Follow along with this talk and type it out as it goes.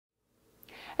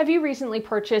Have you recently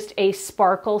purchased a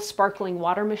Sparkel sparkling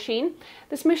water machine?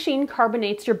 This machine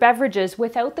carbonates your beverages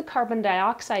without the carbon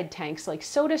dioxide tanks like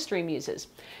Sodastream uses.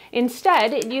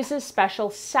 Instead, it uses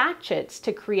special sachets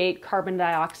to create carbon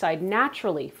dioxide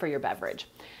naturally for your beverage.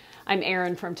 I'm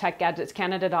Erin from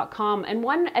techgadgetscanada.com, and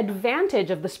one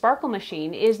advantage of the Sparkel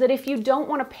machine is that if you don't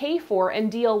want to pay for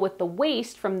and deal with the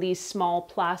waste from these small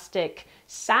plastic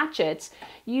sachets,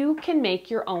 you can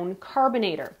make your own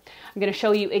carbonator. I'm going to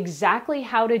show you exactly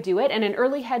how to do it, and an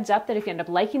early heads up that if you end up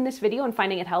liking this video and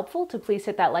finding it helpful, to please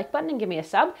hit that like button and give me a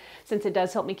sub, since it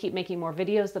does help me keep making more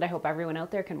videos that I hope everyone out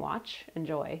there can watch,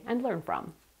 enjoy, and learn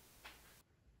from.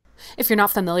 If you're not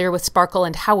familiar with Sparkel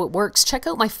and how it works, check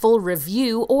out my full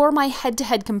review or my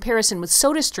head-to-head comparison with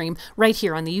Sodastream right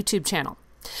here on the YouTube channel.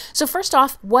 So first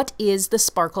off, what is the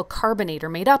Sparkel carbonator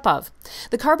made up of?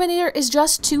 The carbonator is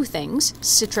just two things,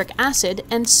 citric acid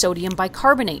and sodium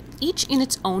bicarbonate, each in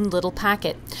its own little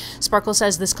packet. Sparkel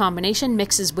says this combination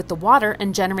mixes with the water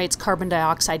and generates carbon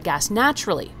dioxide gas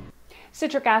naturally.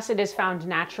 Citric acid is found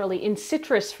naturally in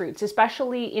citrus fruits,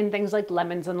 especially in things like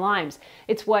lemons and limes.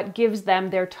 It's what gives them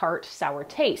their tart, sour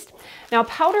taste. Now, a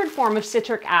powdered form of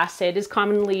citric acid is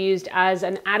commonly used as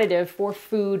an additive for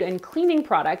food and cleaning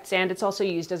products, and it's also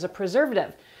used as a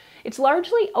preservative. It's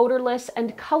largely odorless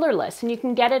and colorless, and you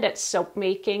can get it at soap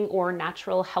making or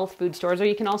natural health food stores, or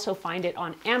you can also find it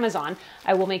on Amazon.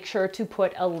 I will make sure to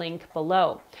put a link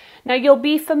below. Now, you'll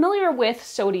be familiar with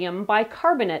sodium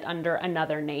bicarbonate under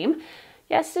another name.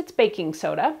 Yes, it's baking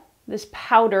soda. This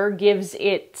powder gives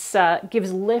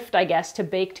lift, I guess, to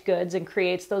baked goods and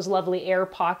creates those lovely air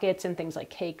pockets in things like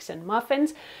cakes and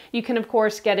muffins. You can, of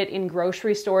course, get it in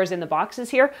grocery stores in the boxes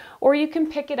here, or you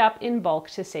can pick it up in bulk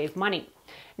to save money.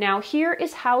 Now, here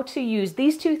is how to use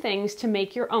these two things to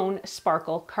make your own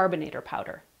Sparkel carbonator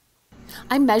powder.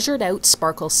 I measured out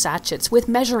Sparkel sachets with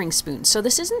measuring spoons, so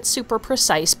this isn't super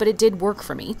precise, but it did work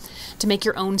for me. To make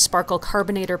your own Sparkel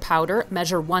carbonator powder,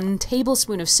 measure 1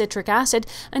 tablespoon of citric acid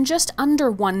and just under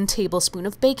 1 tablespoon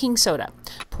of baking soda.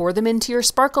 Pour them into your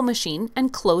Sparkel machine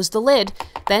and close the lid,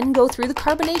 then go through the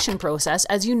carbonation process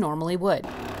as you normally would.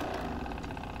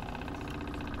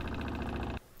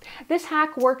 This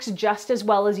hack works just as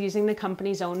well as using the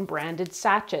company's own branded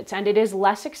sachets, and it is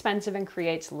less expensive and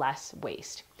creates less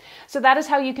waste. So that is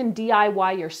how you can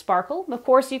DIY your Sparkel. Of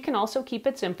course, you can also keep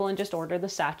it simple and just order the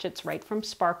sachets right from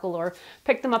Sparkel or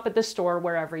pick them up at the store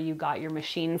wherever you got your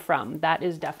machine from. That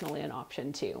is definitely an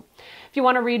option too. If you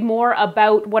want to read more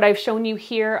about what I've shown you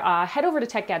here, head over to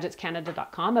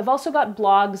techgadgetscanada.com. I've also got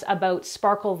blogs about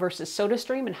Sparkel versus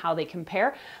Sodastream and how they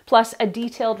compare, plus a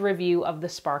detailed review of the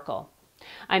Sparkel.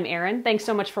 I'm Erin. Thanks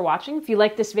so much for watching. If you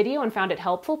liked this video and found it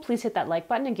helpful, please hit that like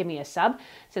button and give me a sub,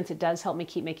 since it does help me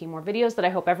keep making more videos that I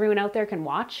hope everyone out there can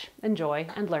watch, enjoy,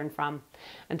 and learn from.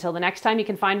 Until the next time, you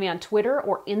can find me on Twitter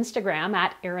or Instagram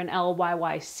at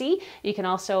ErinLYYC. You can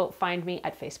also find me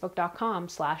at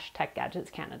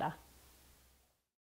facebook.com/techgadgetscanada.